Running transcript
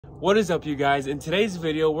What is up, you guys? In today's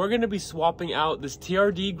video, we're going to be swapping out this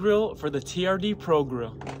TRD grill for the TRD Pro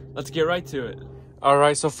Grill. Let's get right to it.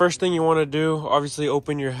 Alright, so first thing you want to do, obviously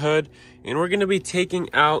open your hood, and we're going to be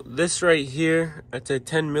taking out this right here. It's a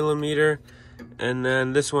 10mm, and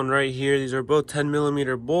then this one right here. These are both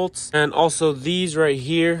 10mm bolts, and also these right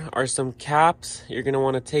here are some caps. You're going to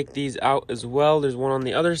want to take these out as well. There's one on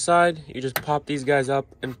the other side. You just pop these guys up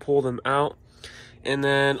and pull them out. And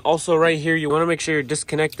then also right here, you want to make sure you're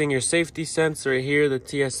disconnecting your safety sense right here, the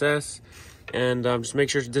TSS, and just make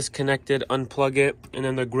sure it's disconnected, unplug it, and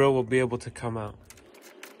then the grill will be able to come out.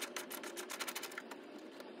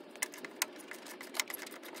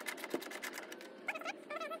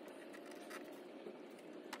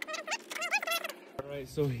 Alright,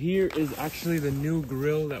 so here is actually the new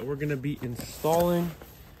grill that we're going to be installing,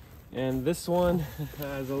 and this one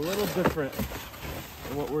is a little different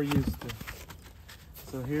than what we're used to.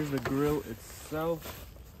 So here's the grill itself,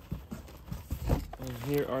 and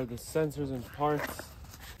here are the sensors and parts.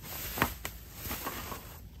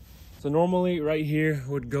 So normally right here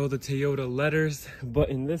would go the Toyota letters, but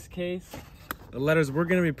in this case, the letters we're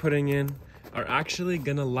gonna be putting in are actually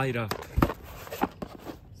gonna light up.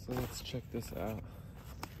 So let's check this out.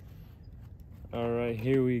 All right,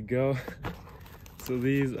 here we go. So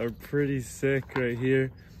these are pretty sick right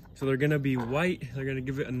here. So they're gonna be white, they're gonna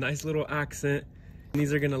give it a nice little accent.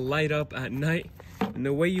 These are gonna light up at night, and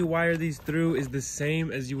the way you wire these through is the same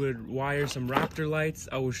as you would wire some Raptor lights.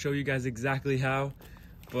 I will show you guys exactly how,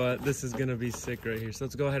 but this is gonna be sick right here. So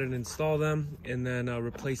let's go ahead and install them and then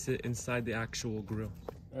replace it inside the actual grill.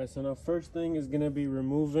 All right, so now first thing is gonna be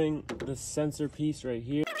removing the sensor piece right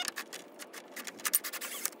here.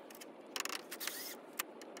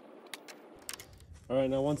 All right,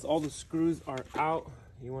 now once all the screws are out,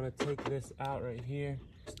 you wanna take this out right here.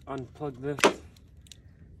 Just unplug this.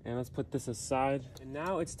 And let's put this aside. And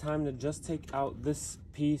now it's time to just take out this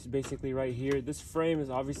piece basically right here. This frame is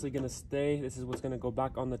obviously gonna stay. This is what's gonna go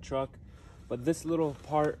back on the truck. But this little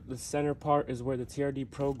part, the center part, is where the TRD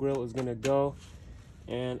Pro Grill is gonna go.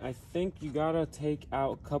 And I think you gotta take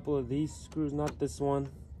out a couple of these screws, not this one,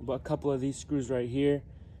 but a couple of these screws right here.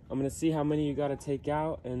 I'm gonna see how many you gotta take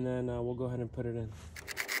out, and then we'll go ahead and put it in.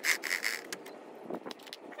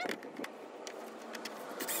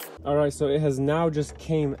 All right, so it has now just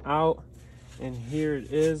came out, and here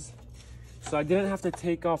it is. So I didn't have to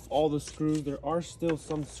take off all the screws. There are still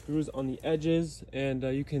some screws on the edges, and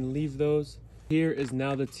you can leave those. Here is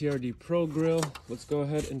now the TRD Pro Grill. Let's go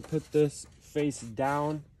ahead and put this face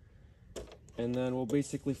down, and then we'll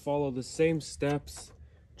basically follow the same steps,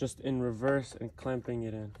 just in reverse and clamping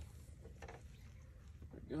it in.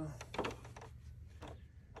 There we go.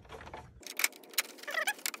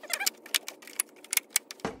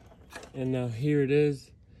 And now here it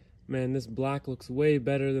is. Man, this black looks way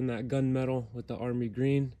better than that gunmetal with the army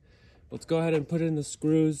green. Let's go ahead and put in the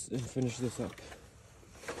screws and finish this up.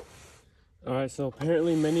 All right, so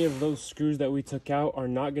apparently many of those screws that we took out are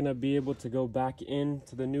not gonna be able to go back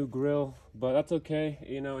into the new grill, but that's okay.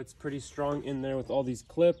 You know, it's pretty strong in there with all these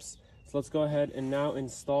clips. So let's go ahead and now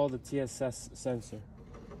install the TSS sensor.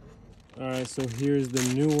 All right, so here's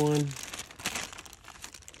the new one.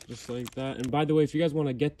 Just like that. And by the way, if you guys want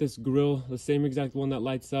to get this grill, the same exact one that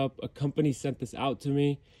lights up, a company sent this out to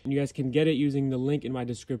me, and you guys can get it using the link in my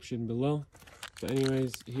description below. So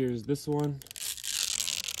anyways, here's this one.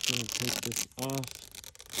 Gonna take this off,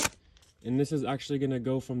 and this is actually gonna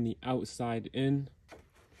go from the outside in.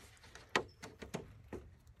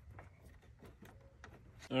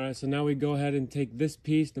 All right, so now we go ahead and take this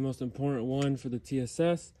piece, the most important one for the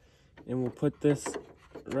TSS, and we'll put this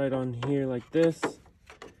right on here like this,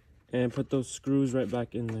 and put those screws right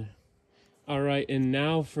back in there. All right, and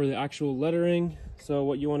now for the actual lettering. So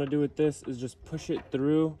what you want to do with this is just push it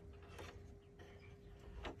through,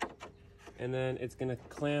 and then it's gonna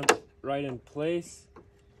clamp right in place.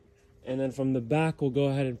 And then from the back, we'll go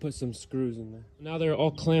ahead and put some screws in there. Now they're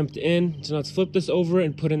all clamped in, so let's flip this over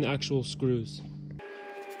and put in the actual screws.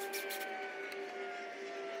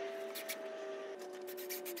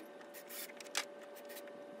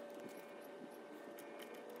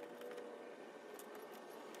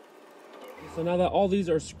 So now that all these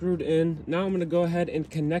are screwed in, now I'm going to go ahead and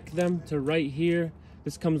connect them to right here.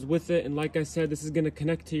 This comes with it, and like I said, this is going to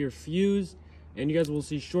connect to your fuse, and you guys will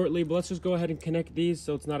see shortly. But let's just go ahead and connect these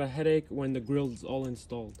so it's not a headache when the grill is all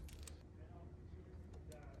installed.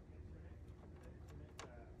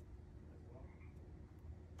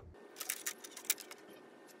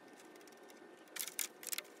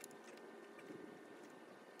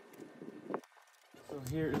 So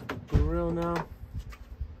here is the grill now.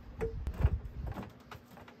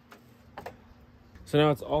 So now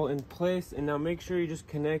it's all in place, and now make sure you just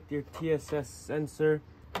connect your TSS sensor.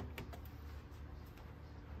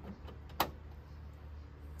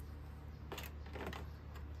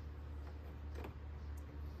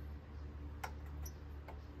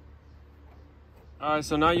 Alright,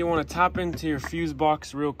 so now you want to tap into your fuse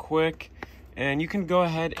box real quick, and you can go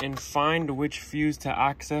ahead and find which fuse to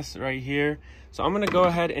access right here. So I'm going to go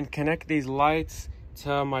ahead and connect these lights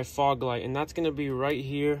to my fog light, and that's going to be right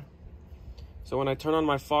here. So when I turn on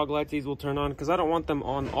my fog lights, these will turn on because I don't want them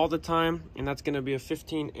on all the time, and that's going to be a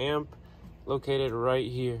 15 amp located right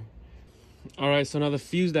here. Alright, so now the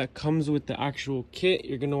fuse that comes with the actual kit,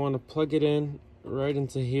 you're going to want to plug it in right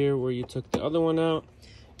into here where you took the other one out.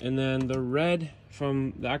 And then the red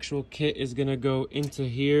from the actual kit is gonna go into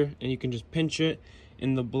here, and you can just pinch it.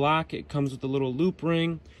 In the black, it comes with a little loop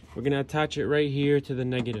ring. We're gonna attach it right here to the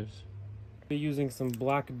negative. We're using some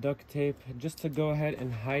black duct tape just to go ahead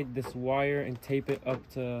and hide this wire and tape it up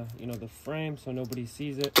to, you know, the frame so nobody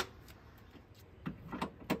sees it.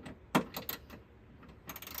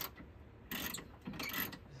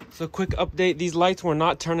 So quick update, these lights were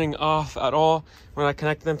not turning off at all when I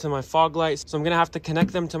connected them to my fog lights. So I'm gonna have to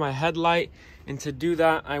connect them to my headlight. And to do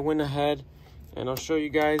that, I went ahead and I'll show you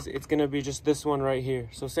guys. It's gonna be just this one right here.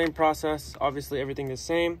 So same process, obviously everything the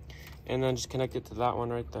same. And then just connect it to that one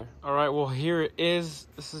right there. All right, well here it is.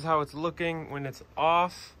 This is how it's looking when it's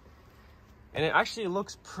off. And it actually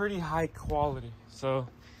looks pretty high quality. So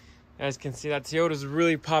you guys can see that Toyota's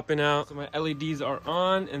really popping out. So my LEDs are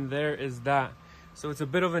on, and there is that. So it's a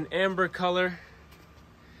bit of an amber color,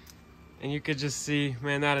 and you could just see,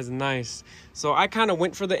 man, that is nice. So I kind of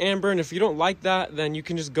went for the amber, and if you don't like that, then you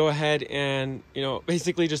can just go ahead and, you know,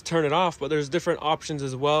 basically just turn it off. But there's different options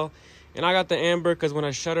as well. And I got the amber because when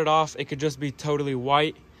I shut it off, it could just be totally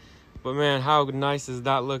white. But man, how nice is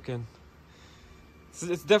that looking?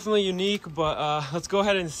 It's definitely unique, but let's go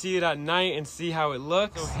ahead and see it at night and see how it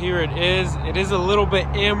looks. So here it is. It is a little bit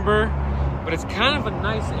amber, but it's kind of a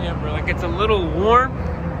nice amber. Like, it's a little warm.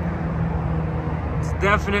 It's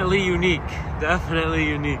definitely unique. Definitely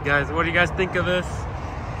unique, guys. What do you guys think of this?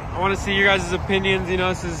 I want to see your guys' opinions. You know,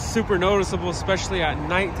 this is super noticeable, especially at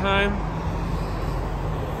nighttime.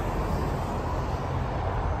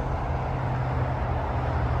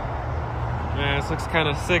 Man, this looks kind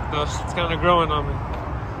of sick, though. It's kind of growing on me.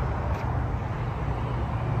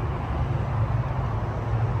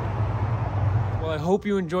 I hope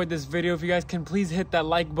you enjoyed this video. If you guys can please hit that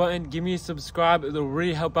like button, give me a subscribe. It'll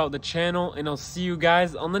really help out the channel, and I'll see you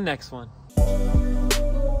guys on the next one.